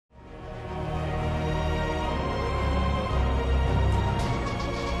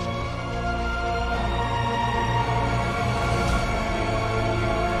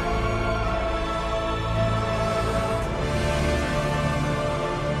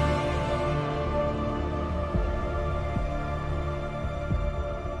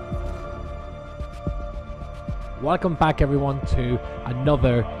Welcome back everyone to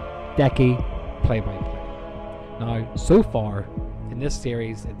another Decky play-by-play. Now, so far in this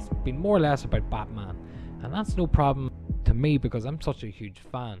series, it's been more or less about Batman, and that's no problem to me because I'm such a huge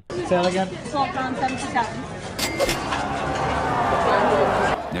fan. Say that again?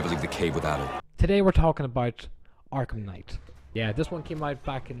 Never leave the cave without it. Today we're talking about Arkham Knight. Yeah, this one came out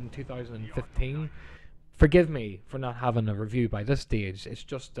back in 2015. Forgive me for not having a review by this stage. It's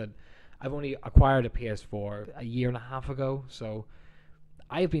just that I've only acquired a PS4 a year and a half ago, so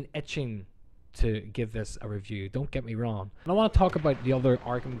I've been itching to give this a review, don't get me wrong. And I want to talk about the other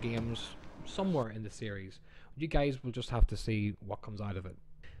Arkham games somewhere in the series. You guys will just have to see what comes out of it.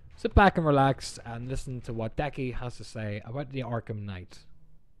 Sit back and relax and listen to what Decky has to say about the Arkham Knight.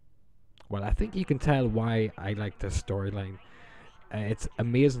 Well, I think you can tell why I like this storyline. It's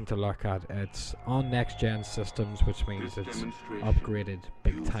amazing to look at. It's on next-gen systems, which means it's upgraded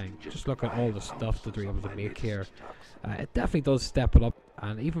big time. Just look at all the stuff that they're able to make here. It definitely does step it up,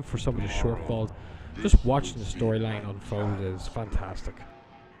 and even for somebody's shortfall, just watching the storyline unfold is fantastic.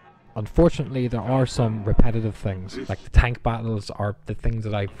 Unfortunately, there are some repetitive things, like the tank battles are the things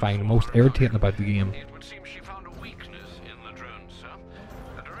that I find most irritating about the game. It would seem she found a weakness in the drones, sir.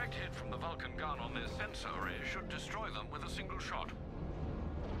 A direct hit from the Vulcan gun on their sensor array should destroy them with a single shot.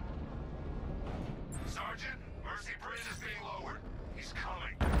 Sergeant, Mercy Bridge is being lowered. He's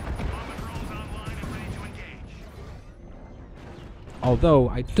coming. Bomber drones online and ready to engage. Although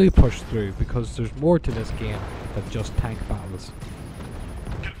I do push through because there's more to this game than just tank battles.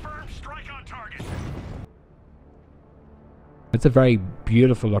 Confirm strike on target. It's a very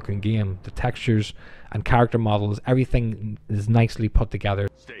beautiful looking game. The textures and character models, everything is nicely put together.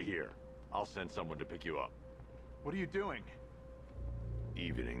 Stay here. I'll send someone to pick you up. What are you doing?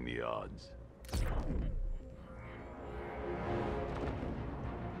 Evening the odds.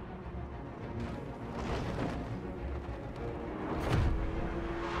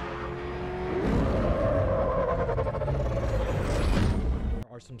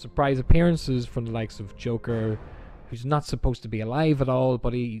 There are some surprise appearances from the likes of Joker, who's not supposed to be alive at all,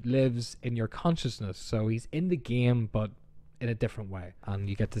 but he lives in your consciousness. So he's in the game, but in a different way. And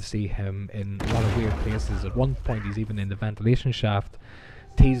you get to see him in a lot of weird places. At one point, he's even in the ventilation shaft,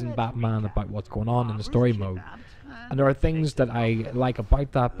 teasing Batman about what's going on in the story mode. And there are things that I like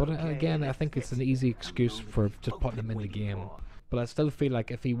about that, but again, I think it's an easy excuse for just putting him in the game. But I still feel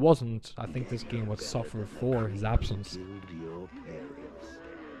like if he wasn't, I think this game would suffer for his absence.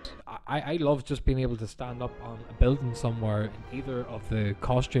 I love just being able to stand up on a building somewhere in either of the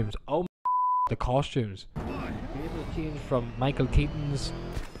costumes. Oh, the costumes. Being able to change from Michael Keaton's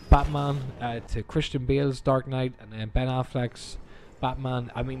Batman to Christian Bale's Dark Knight and then Ben Affleck's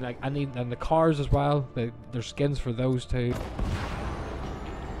Batman. I mean, like, and the cars as well. There's skins for those too.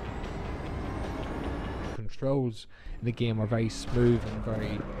 Controls in the game are very smooth and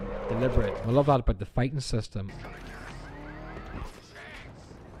very deliberate. I love that about the fighting system.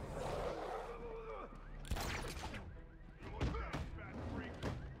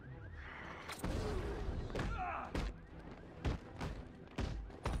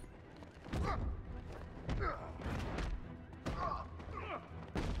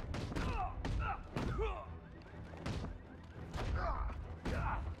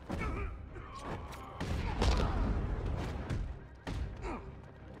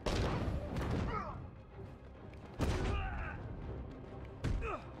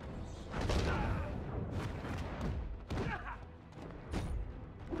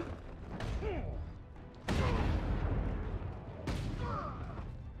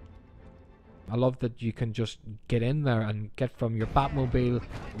 I love that you can just get in there and get from your Batmobile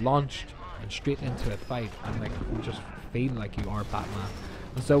launched and straight into a fight, and like you just feel like you are Batman.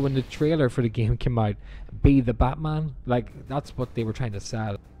 And so when the trailer for the game came out, be the Batman, like that's what they were trying to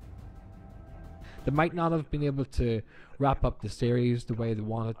sell. They might not have been able to wrap up the series the way they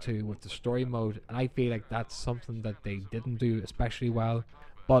wanted to with the story mode, and I feel like that's something that they didn't do especially well.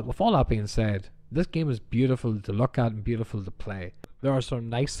 But with all that being said, this game is beautiful to look at and beautiful to play. There are some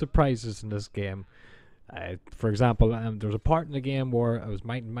nice surprises in this game. For example, there's a part in the game where I was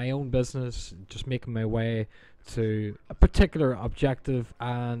minding my own business, just making my way to a particular objective,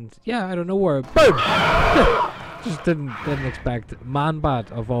 and yeah, I don't know where, boom! Just didn't expect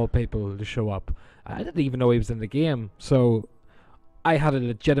Man-Bat of all people to show up. I didn't even know he was in the game, so I had a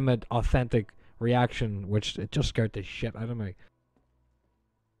legitimate, authentic reaction, which it just scared the shit out of me.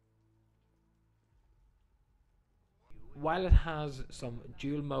 While it has some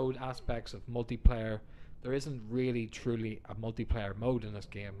dual mode aspects of multiplayer, there isn't really truly a multiplayer mode in this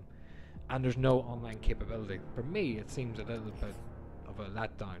game, and there's no online capability. For me, it seems a little bit of a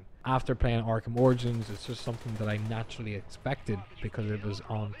letdown. After playing Arkham Origins, it's just something that I naturally expected because it was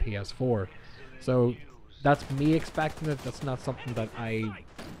on PS4. So that's me expecting it. That's not something that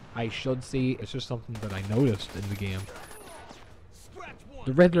I should see. It's just something that I noticed in the game.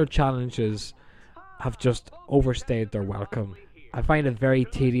 The Riddler challenges have just overstayed their welcome. I find it very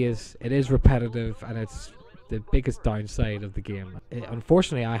tedious, it is repetitive, and it's the biggest downside of the game.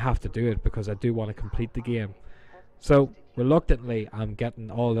 Unfortunately, I have to do it because I do want to complete the game. So, reluctantly, I'm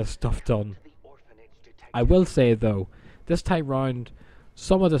getting all this stuff done. I will say though, this time round,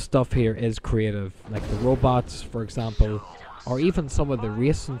 some of the stuff here is creative, like the robots, for example, or even some of the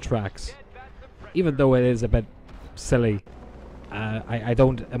racing tracks. Even though it is a bit silly, I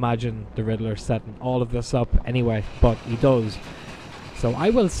don't imagine the Riddler setting all of this up anyway, but he does. So I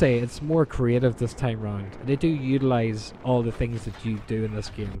will say it's more creative this time round. They do utilize all the things that you do in this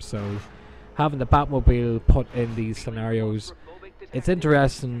game, so having the Batmobile put in these scenarios, it's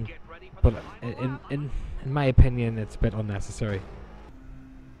interesting, but in my opinion, it's a bit unnecessary.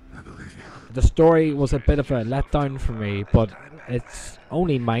 The story was a bit of a letdown for me, but it's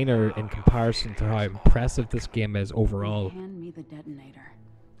only minor in comparison to how impressive this game is overall. Hand me the detonator.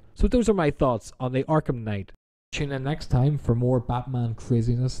 So those are my thoughts on the Arkham Knight. Tune in next time for more Batman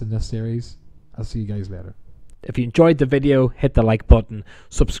craziness in this series. I'll see you guys later. If you enjoyed the video, hit the like button.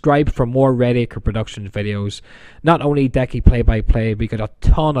 Subscribe for more Redacre Productions videos. Not only Decky play-by-play, we got a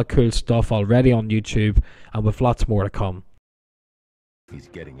ton of cool stuff already on YouTube, and with lots more to come. He's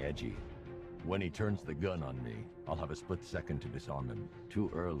getting edgy. When he turns the gun on me, I'll have a split second to disarm him. Too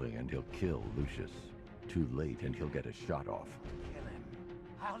early and he'll kill Lucius. Too late and he'll get a shot off. Kill him.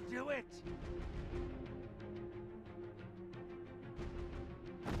 I'll do it!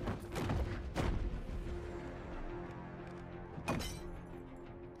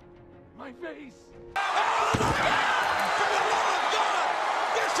 My face!